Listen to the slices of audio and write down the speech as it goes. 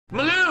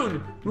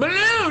Maloon!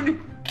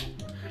 Maloon!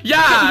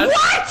 Yes!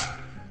 What?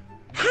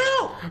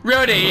 How?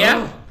 Rudy!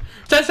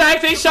 To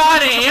sexy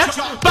Shawnee!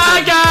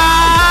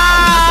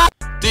 BAGER!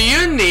 Do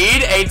you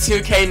need a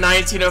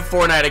 2K19 or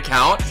Fortnite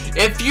account?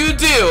 If you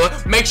do,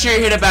 make sure you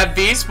hit up at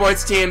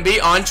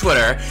VSportsTMB on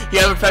Twitter. He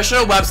has a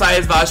professional website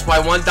is vouched by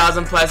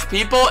 1,000 plus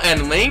people,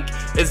 and link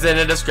is in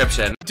the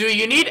description. Do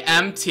you need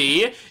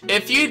MT?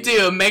 If you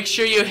do, make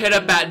sure you hit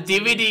up at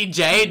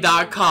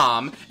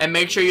dvdj.com and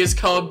make sure you use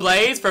code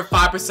BLAZE for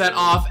 5%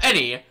 off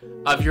any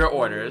of your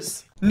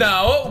orders.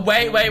 No,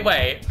 wait.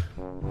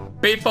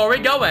 Before we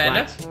go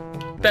in,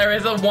 there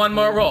is one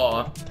more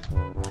rule.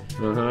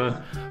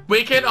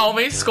 We can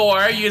only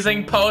score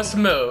using post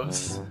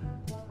moves.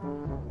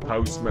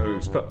 Post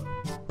moves.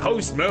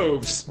 Post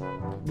moves?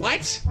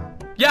 What?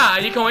 Yeah,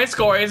 you can only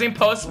score using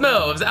post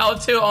moves.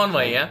 L2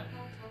 only.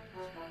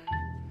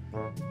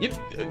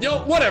 Yo,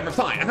 whatever,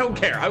 fine. I don't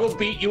care. I will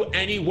beat you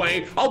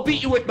anyway. I'll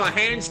beat you with my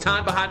hands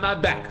tied behind my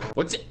back.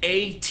 What's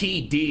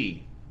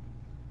ATD?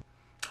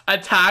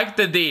 Attack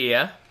the D.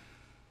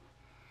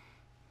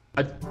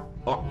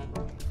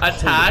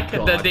 Attack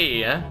the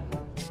D.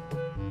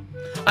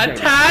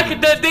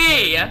 Attack the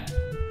D!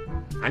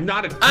 I'm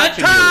not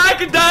attacking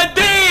Attack the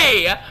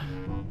D!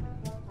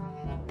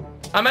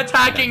 I'm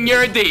attacking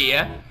your D.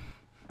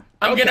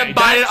 I'm gonna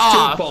bite it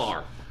off. Too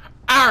far.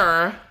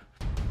 Arr.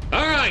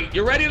 Alright,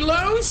 you ready to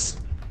lose?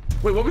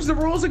 Wait, what was the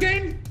rules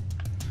again?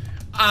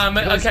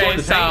 Okay,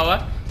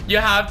 so you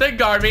have to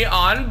guard me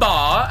on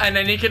ball, and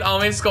then you can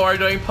only score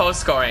doing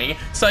post scoring.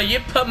 So you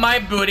put my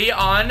booty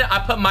on, I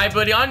put my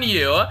booty on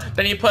you,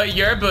 then you put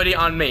your booty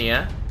on me.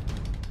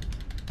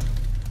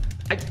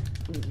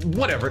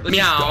 Whatever. Let's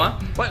Meow.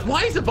 just go.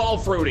 Why is the ball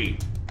fruity?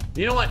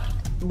 You know what?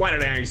 Why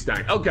did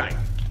Einstein? Okay.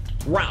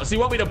 Wow. So you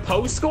want me to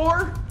post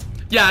score?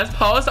 Yes,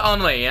 post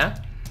only.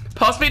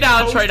 Post me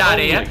down,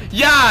 TroyDan.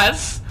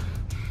 Yes.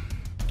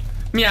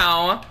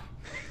 Meow.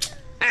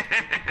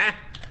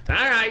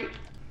 Alright.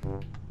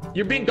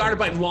 You're being guarded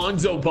by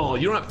Lonzo Ball.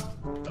 You don't have...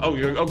 Oh,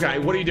 you're... Okay,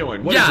 what are you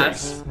doing? What is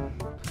this?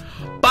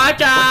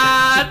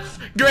 Buckets!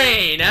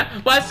 Green.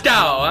 Let's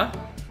go.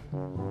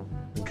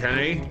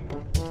 Okay.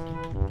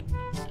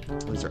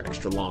 Those are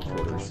extra long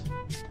quarters.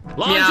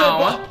 Lonzo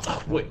Ball...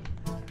 Oh, wait.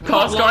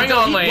 Post scoring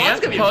only.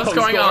 Post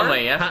scoring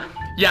only. Huh?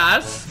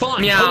 Yes.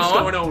 Fine. Meow. Post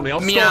scoring only. I'll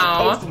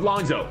Meow. post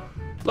Lonzo.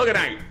 Look at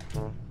that.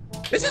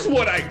 This is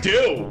what I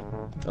do.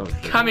 Oh,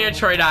 come here,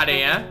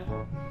 TroyDan.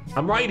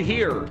 I'm right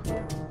here.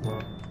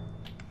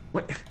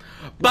 What?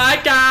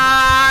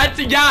 Buckets!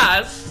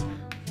 Yes.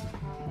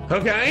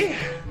 Okay.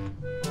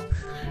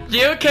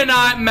 You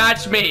cannot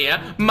match me.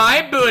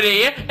 My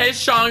booty is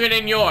stronger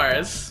than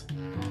yours.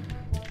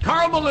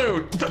 Carl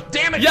Balloon.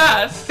 Damn it.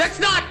 Yes. That's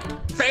not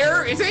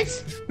fair, is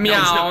it?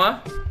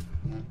 Meow. No,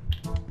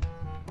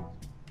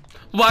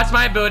 watch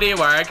my booty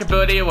work.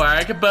 Booty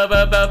work.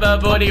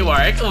 Booty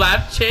work.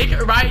 Left cheek,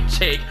 right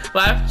cheek.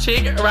 Left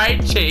cheek,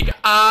 right cheek. This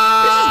is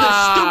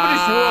the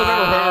stupidest rule I've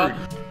ever heard.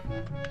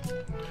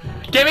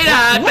 Give me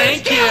that.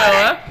 Thank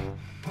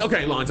you.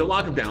 Okay, Lonzo,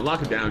 lock him down. Lock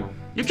him down.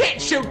 You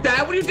can't shoot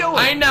that. What are you doing?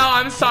 I know.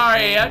 I'm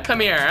sorry. Come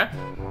here.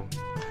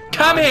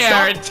 Come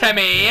here,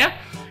 Timmy.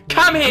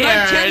 Come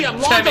here, Timmy.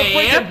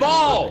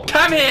 Ball.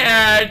 Come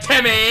here,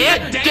 Timmy.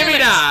 Give me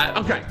that.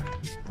 Okay.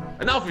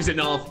 Enough is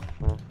enough.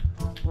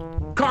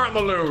 Carl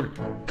Malone.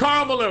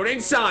 Carl Malone,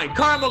 inside.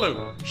 Carl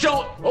Malone.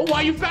 Show. Oh,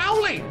 why are you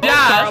fouling? Yes.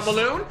 Oh, Carl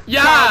Malone.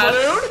 Yes. Carl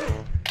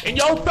Malone. In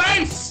your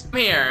face. Come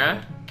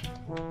here.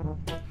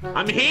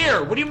 I'm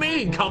here. What do you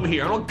mean, come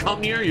here? I don't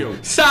come near you.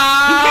 So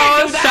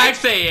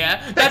sexy.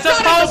 That's a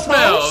not post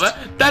move.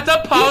 That's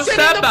a post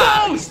step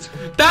back.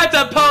 That's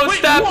a post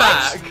step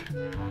back.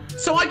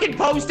 So I can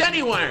post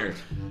anywhere.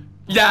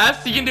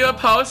 Yes, you can do a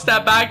post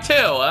step back too.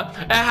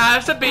 It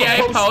has to be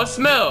a post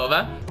move.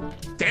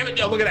 Damn it,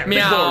 yo, look at that.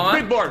 Meow.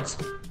 Big boards.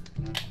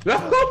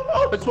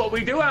 That's what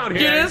we do out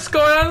here. You just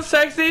scored on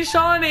sexy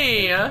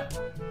Shawnee.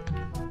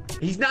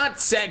 He's not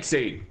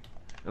sexy.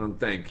 I don't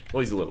think.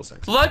 Well, he's a little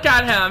sexy. Look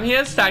at him. He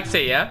is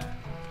sexy.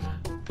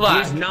 Look.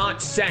 He's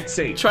not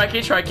sexy. Tricky.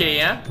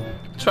 Maloon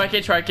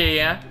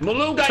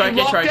got you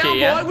locked down,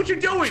 boy. What you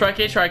doing?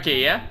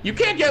 Tricky. You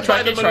can't get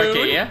by the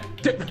Maloon.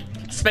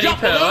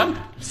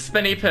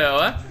 Spinny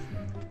poo.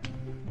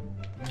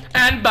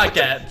 And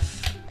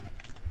buckets.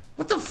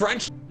 What the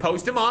French?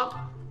 Post him up.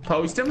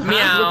 Post him.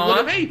 Meow. Look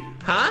at me.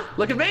 Huh?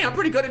 Look at me. I'm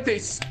pretty good at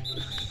this.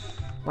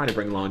 Why'd I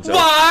bring Lonzo?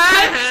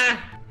 What?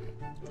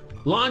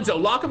 Lonzo,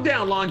 lock him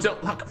down, Lonzo.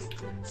 Lock him.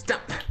 Stop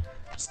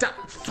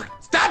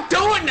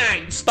doing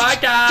that.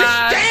 Buckets.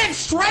 Just stand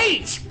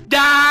straight.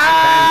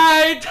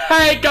 Die!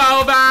 Take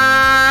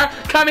over!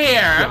 Come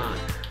here!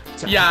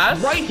 Yes?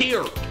 Right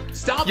here!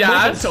 Stop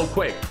moving so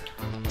quick!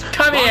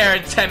 Come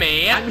here,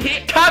 Timmy! I'm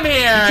here! Come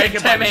here,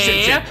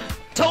 Timmy!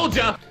 Told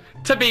ya!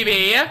 To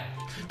BB.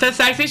 To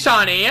sexy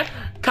Shawnee.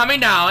 Coming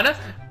down.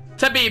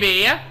 To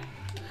BB.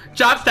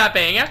 Drop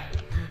stepping.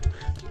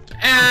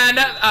 And,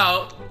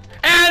 oh.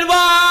 And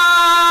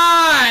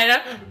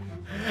one!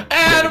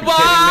 And one!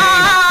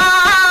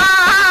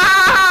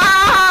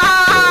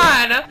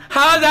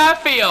 How does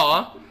that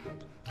feel?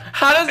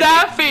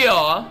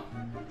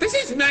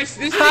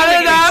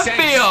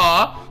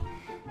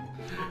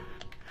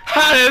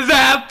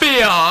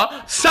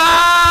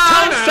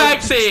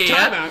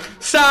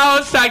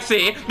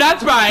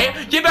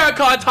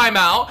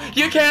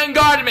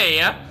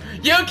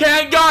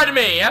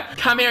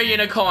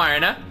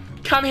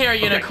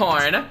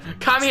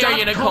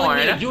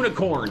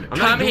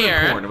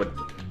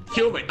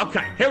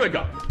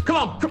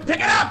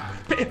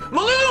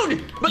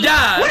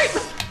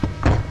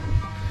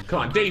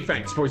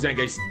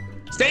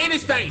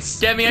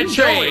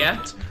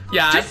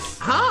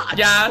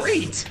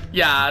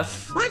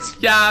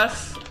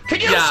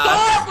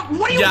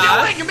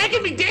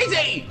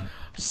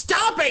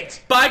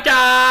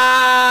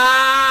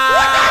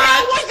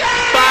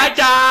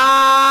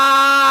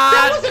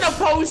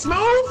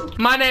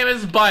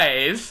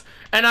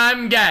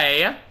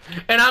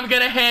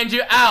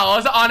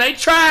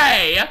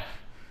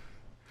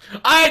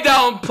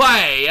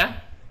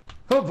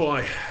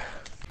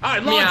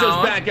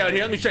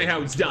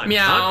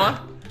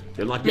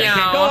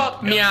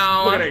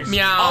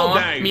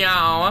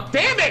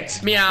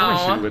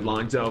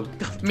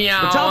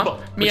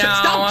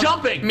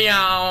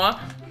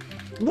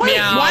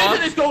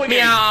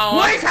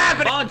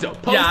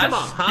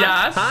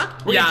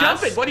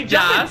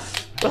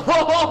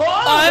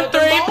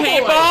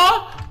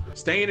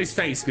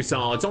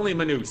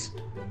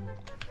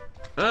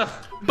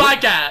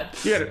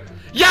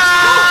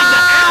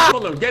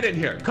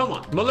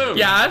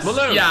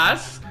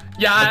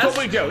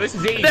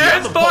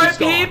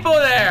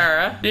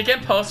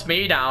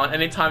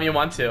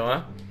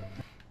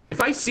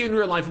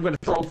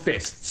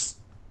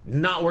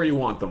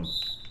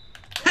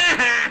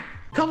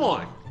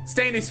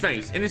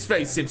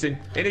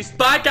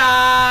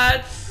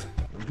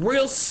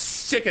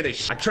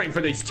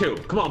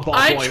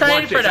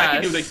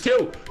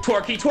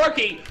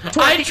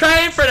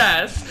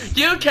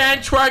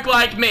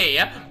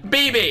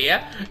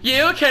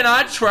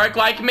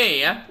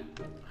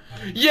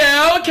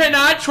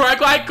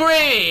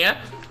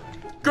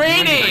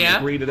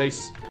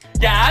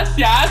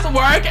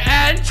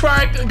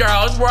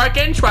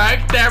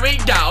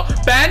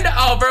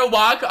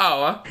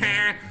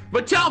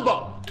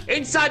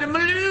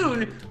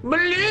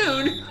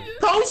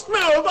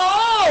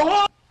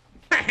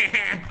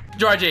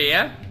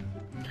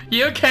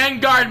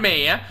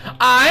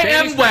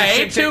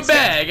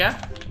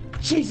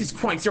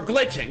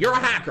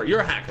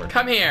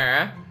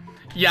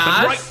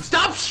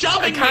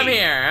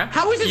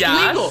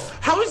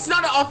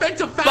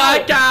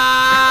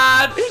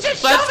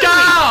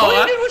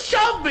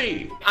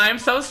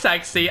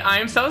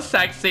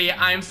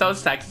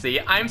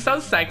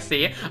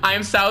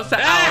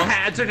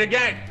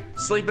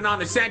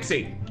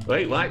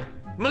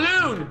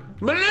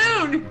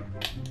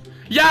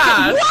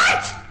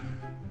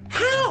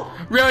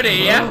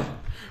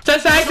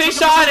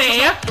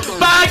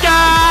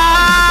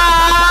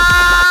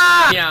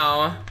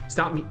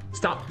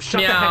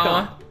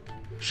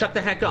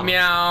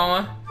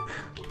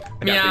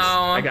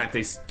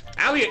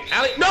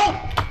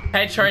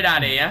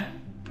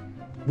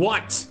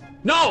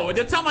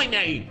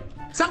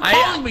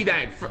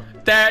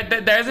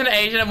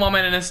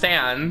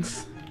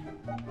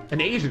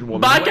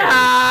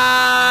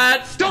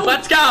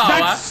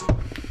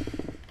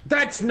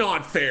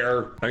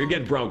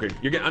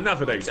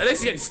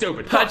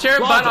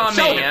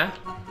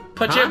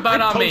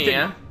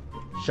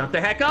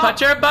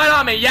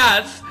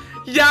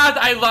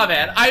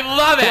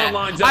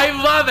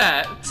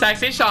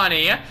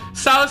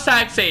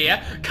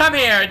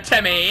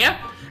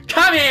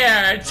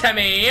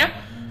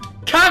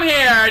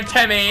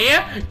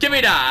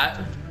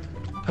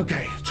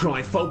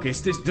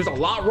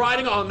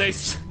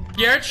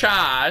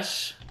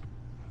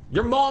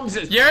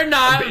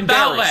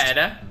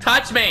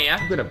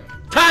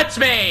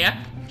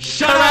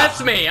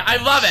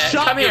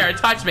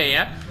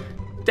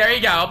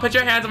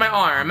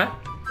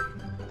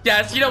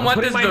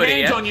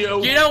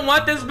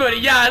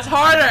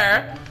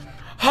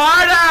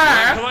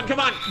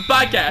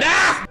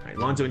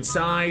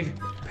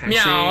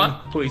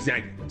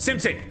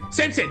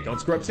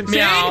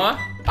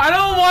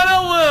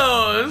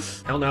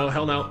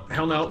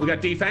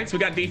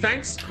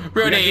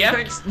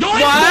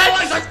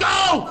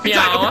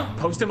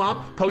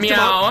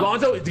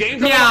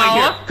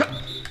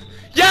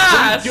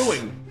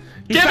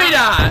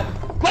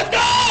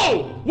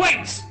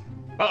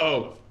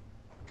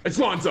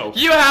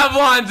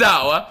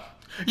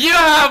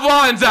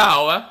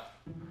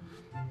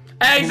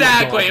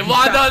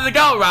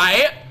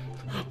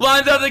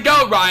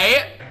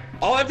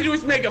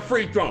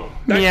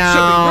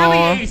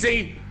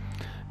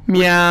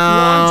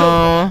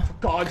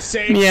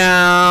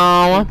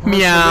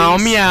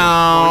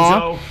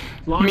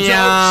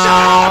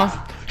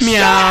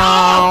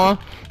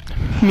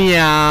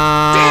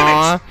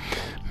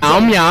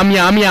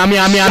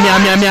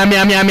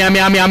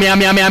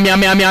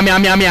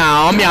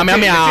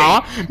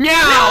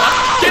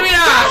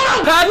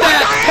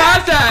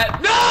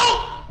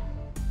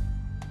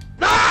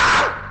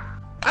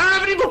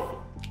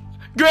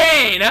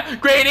 Green.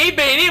 Greeny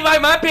beanie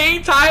like my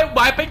pink tie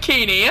white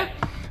bikini.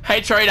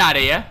 Hey, Troy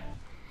Daddy.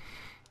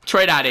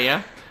 Troy Daddy.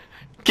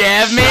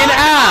 Give me an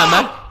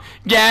M.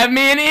 Give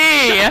me an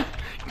E.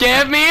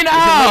 Give me an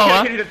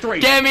O.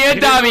 Give me a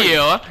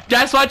W.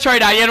 Guess what, Troy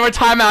Daddy? And we're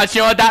timeouts.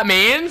 You know what that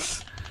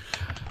means?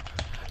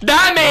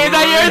 That means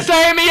that you're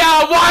saying me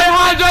out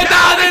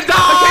 100,000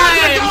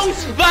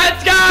 times!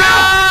 Let's go!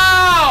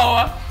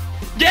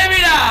 Give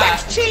me that!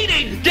 That's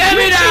cheating! Give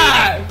me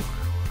that!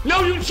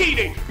 No, you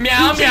cheating!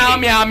 Meow, meow,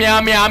 meow, meow,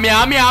 meow,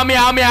 meow, meow,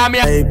 meow, meow,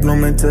 meow. Hey,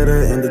 blooming to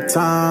the end of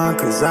time,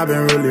 cause I've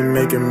been really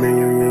making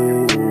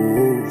moves.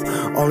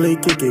 Only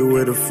kick it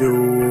with a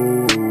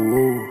few.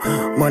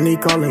 Money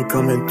calling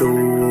coming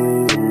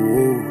through.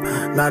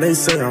 Now they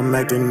say I'm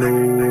acting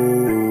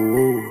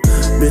new.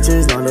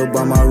 Bitches not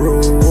about my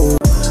rules.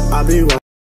 I be